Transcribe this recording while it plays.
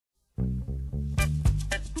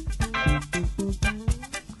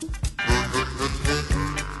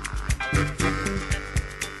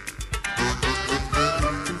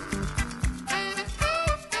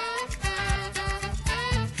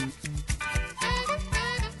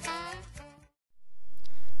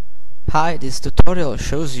Hi, this tutorial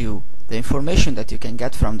shows you the information that you can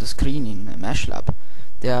get from the screen in MeshLab.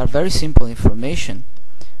 They are very simple information,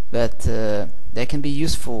 but they can be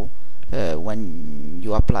useful when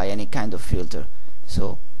you apply any kind of filter.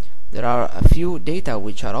 So there are a few data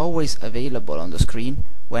which are always available on the screen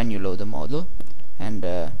when you load the model, and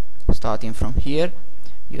starting from here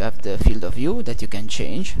you have the field of view that you can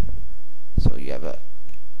change. So you have a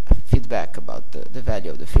feedback about the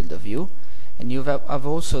value of the field of view. And you have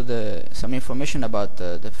also some information about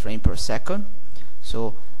the frame per second,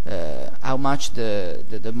 so how much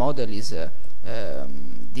the model is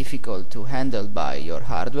difficult to handle by your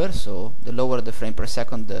hardware. So the lower the frame per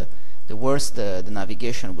second, the worse the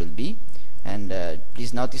navigation will be. And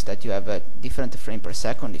please notice that you have a different frame per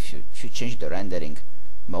second if you change the rendering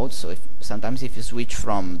mode. So sometimes if you switch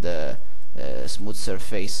from the smooth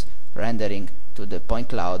surface rendering to the point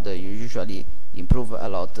cloud, you usually improve a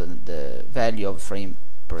lot the value of frame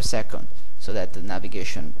per second, so that the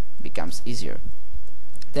navigation becomes easier.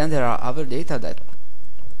 Then there are other data that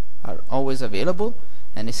are always available,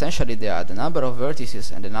 and essentially they are the number of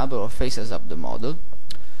vertices and the number of faces of the model.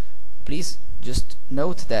 Please just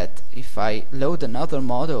note that if I load another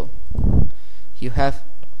model, you have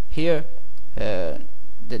here the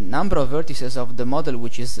number of vertices of the model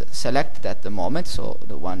which is selected at the moment, so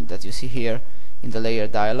the one that you see here in the layer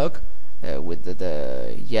dialog, with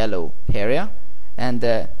the yellow area, and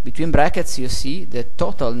between brackets you see the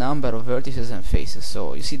total number of vertices and faces.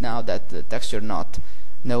 So you see now that the texture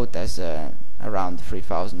node has around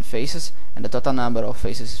 3,000 faces, and the total number of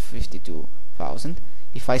faces is 52,000.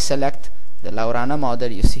 If I select the Laurana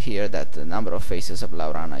model, you see here that the number of faces of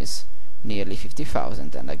Laurana is nearly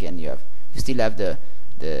 50,000, and again you still have the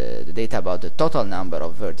data about the total number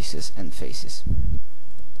of vertices and faces.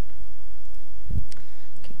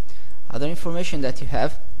 Other information that you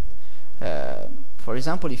have, for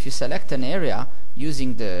example, if you select an area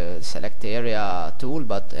using the select area tool,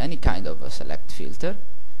 but any kind of a select filter,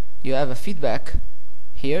 you have a feedback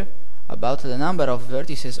here about the number of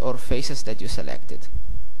vertices or faces that you selected.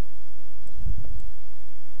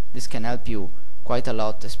 This can help you quite a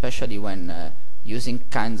lot, especially when using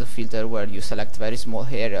kinds of filter where you select very small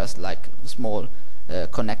areas, like small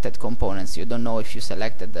connected components. You don't know if you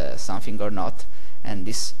selected something or not, and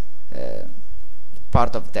this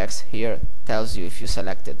part of text here tells you if you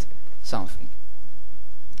selected something.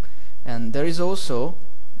 And there is also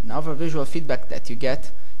another visual feedback that you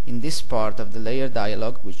get in this part of the layer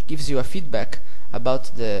dialog, which gives you a feedback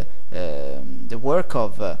about the work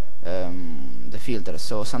of the filter.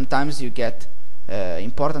 So sometimes you get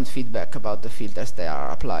important feedback about the filters that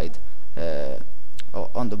are applied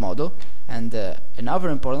on the model. And another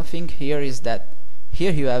important thing here is that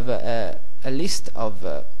here you have a list of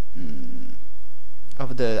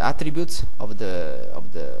the attributes of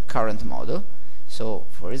the current model. So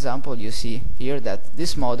for example, you see here that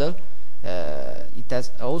this model it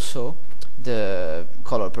has also the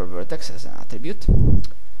color per vertex as an attribute.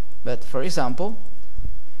 But for example,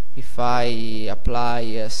 if I apply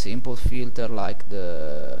a simple filter like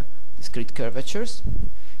the discrete curvatures,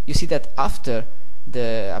 you see that after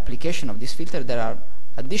the application of this filter there are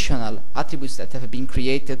additional attributes that have been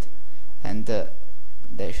created, and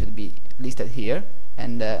they should be listed here.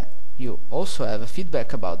 And you also have a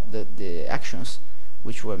feedback about the actions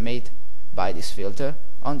which were made by this filter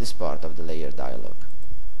on this part of the layer dialog.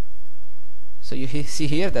 So you see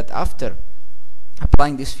here that after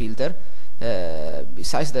applying this filter,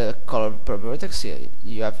 besides the color per vertex,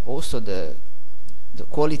 you have also the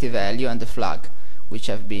quality value and the flag, which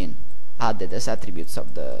have been added as attributes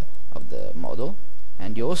of the model.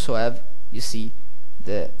 And you also have, you see,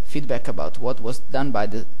 the feedback about what was done by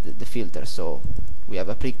the filter. So we have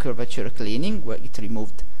a pre-curvature cleaning where it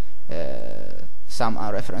removed some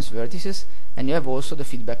unreferenced vertices, and you have also the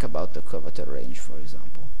feedback about the curvature range, for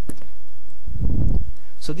example.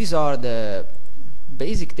 So these are the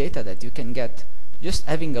basic data that you can get just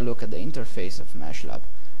having a look at the interface of MeshLab.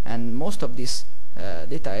 And most of this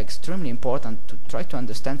data are extremely important to try to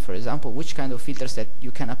understand, for example, which kind of filters that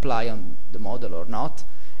you can apply on the model or not,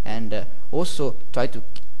 and also try to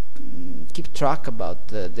keep track about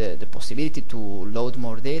the possibility to load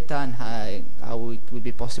more data and how it will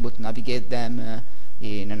be possible to navigate them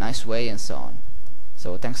in a nice way, and so on.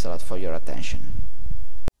 So thanks a lot for your attention.